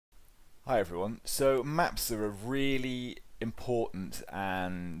Hi everyone. So maps are a really important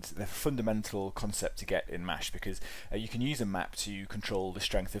and they're a fundamental concept to get in Mash because you can use a map to control the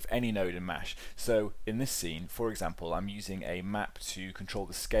strength of any node in Mash. So in this scene, for example, I'm using a map to control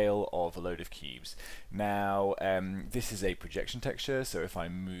the scale of a load of cubes. Now this is a projection texture, so if I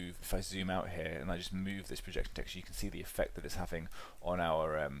zoom out here and I just move this projection texture, you can see the effect that it's having on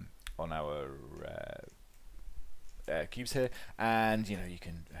our cubes here, and you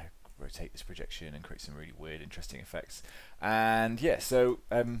can rotate this projection and create some really weird, interesting effects. And yeah, so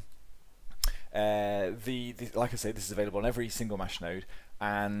like I say, this is available on every single Mash node,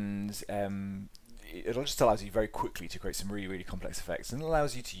 and it just allows you very quickly to create some really, really complex effects, and it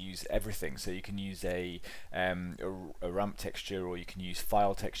allows you to use everything. So you can use a ramp texture, or you can use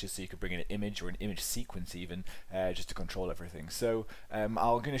file textures, so you could bring in an image or an image sequence even, just to control everything. So I'm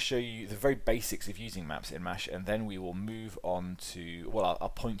going to show you the very basics of using maps in Mash, and then we will move on to, well, I'll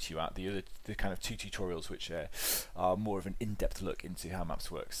point you at the kind of two tutorials which are more of an in-depth look into how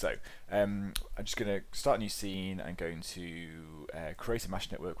maps work. So I'm just going to start a new scene. I'm going to create a Mash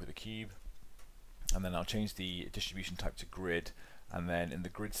network with a cube, and then I'll change the distribution type to grid, and then in the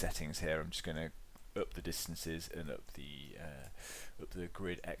grid settings here I'm just going to up the distances and up the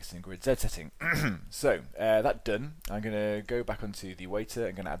grid X and grid Z setting. So that done, I'm going to go back onto the weighter.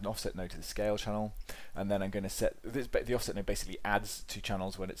 I'm going to add an offset node to the scale channel, and then I'm going to set this. The offset node basically adds two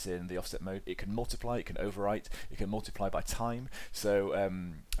channels when it's in the offset mode. It can multiply, it can overwrite, it can multiply by time. So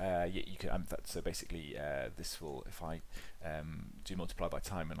yeah, you can. So basically, this will, if I do multiply by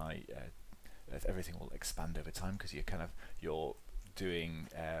time, and everything will expand over time, because you're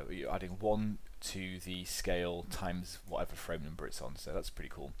adding 1 to the scale times whatever frame number it's on. So that's pretty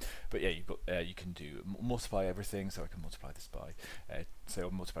cool. But yeah, you can do multiply everything. So I can multiply this by so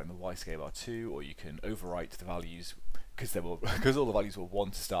I'm multiplying the y scale by 2, or you can overwrite the values, because all the values were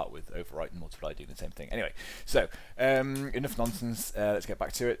 1 to start with. Overwrite and multiply doing the same thing. Anyway, so enough nonsense. Let's get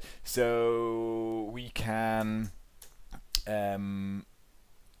back to it. So we can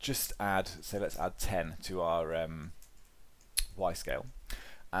just add, so let's add 10 to our Y scale,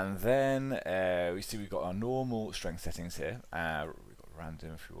 and then we see we've got our normal strength settings here. We've got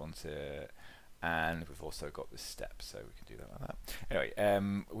random if we want to, and we've also got this step, so we can do that like that.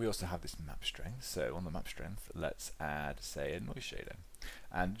 Anyway, we also have this map strength. So on the map strength, let's add, say, a noise shader,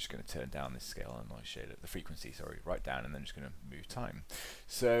 and I'm just going to turn down this scale on noise shader, the frequency, sorry, right down, and then just going to move time.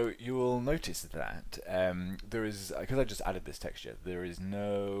 So you will notice that there is, because I just added this texture, there is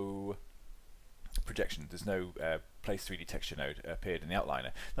no projection. There's no place 3D texture node appeared in the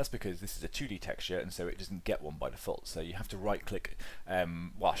outliner. That's because this is a 2D texture, and so it doesn't get one by default. So you have to right click.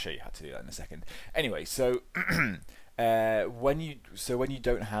 Well, I'll show you how to do that in a second. Anyway, so when you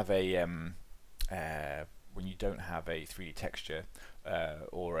don't have a 3D texture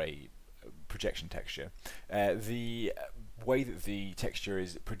or a projection texture, the way that the texture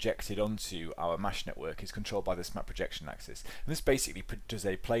is projected onto our Mash network is controlled by this map projection axis. And this basically does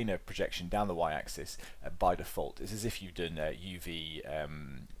a planar projection down the y-axis by default. It's as if you've done UV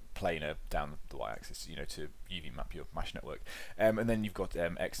planar down the y-axis, to UV map your Mash network. And then you've got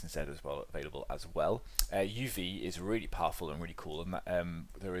X and Z as well available as well. UV is really powerful and really cool, and that,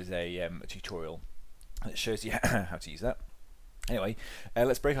 there is a tutorial that shows you how to use that. Anyway,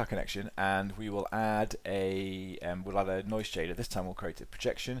 let's break our connection, and we will add a noise shader. This time we'll create a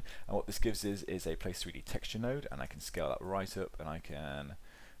projection, and what this gives is a place 3D texture node, and I can scale that right up, and I can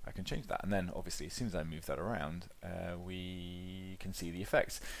change that. And then obviously as soon as I move that around, we can see the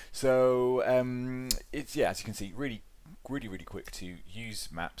effects. So it's, yeah, as you can see, really quick to use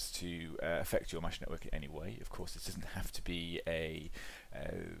maps to affect your Mash network in any way. Of course, this doesn't have to be a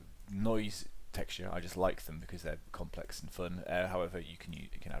noise texture. I just like them because they're complex and fun. However, you can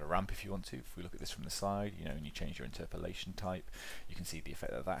add a ramp if you want to. If we look at this from the side, and you change your interpolation type, you can see the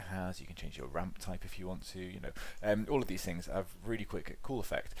effect that has. You can change your ramp type if you want to. All of these things have really quick, cool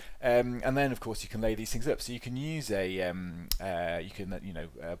effect. And then of course you can lay these things up. So you can use you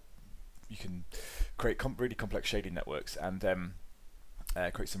can create really complex shading networks, and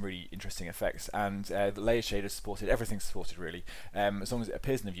create some really interesting effects. And the layer shader is supported, everything's supported really. As long as it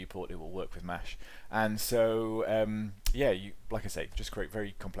appears in the viewport, it will work with Mash. And so yeah, like I say, just create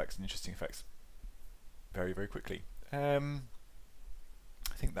very complex and interesting effects very, very quickly. I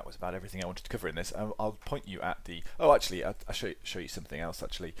think that was about everything I wanted to cover in this. I'll point you at the, oh actually I'll show you something else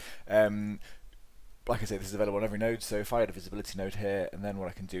actually. Like I say, this is available on every node. So if I add a visibility node here, and then what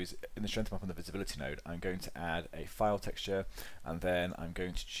I can do is in the strength map on the visibility node, I'm going to add a file texture, and then I'm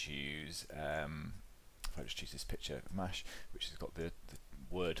going to choose, if I just choose this picture of Mash, which has got the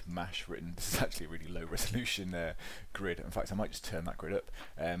word mash written. This is actually a really low resolution grid. In fact, I might just turn that grid up.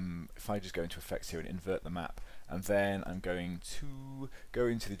 If I just go into effects here and invert the map, and then I'm going to go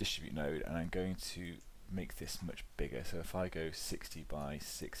into the distribute node, and I'm going to make this much bigger. So if I go 60 by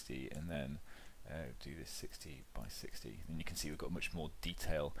 60 and then do this 60 by 60, then you can see we've got much more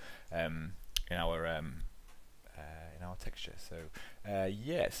detail in our texture. So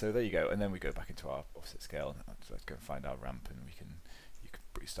yeah, so there you go. And then we go back into our offset scale. So let's go and find our ramp, and you can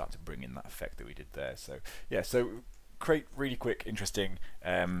start to bring in that effect that we did there. So yeah, so create really quick, interesting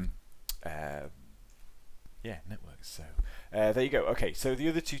networks. So there you go. Okay, so the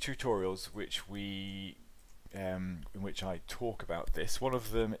other two tutorials which we in which I talk about this, one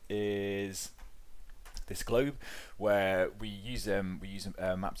of them is this globe, where we use a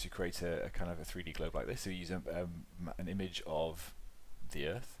map to create a kind of a 3D globe like this. So we use an image of the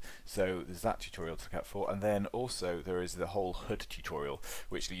Earth. So there's that tutorial to look out for, and then also there is the whole HUD tutorial,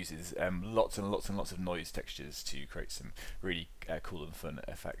 which uses lots and lots and lots of noise textures to create some really cool and fun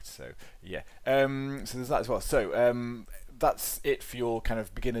effects. So yeah, so there's that as well. So that's it for your kind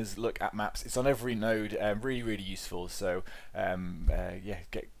of beginner's look at maps. It's on every node, really useful. So yeah,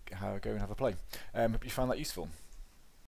 go and have a play. Hope you found that useful.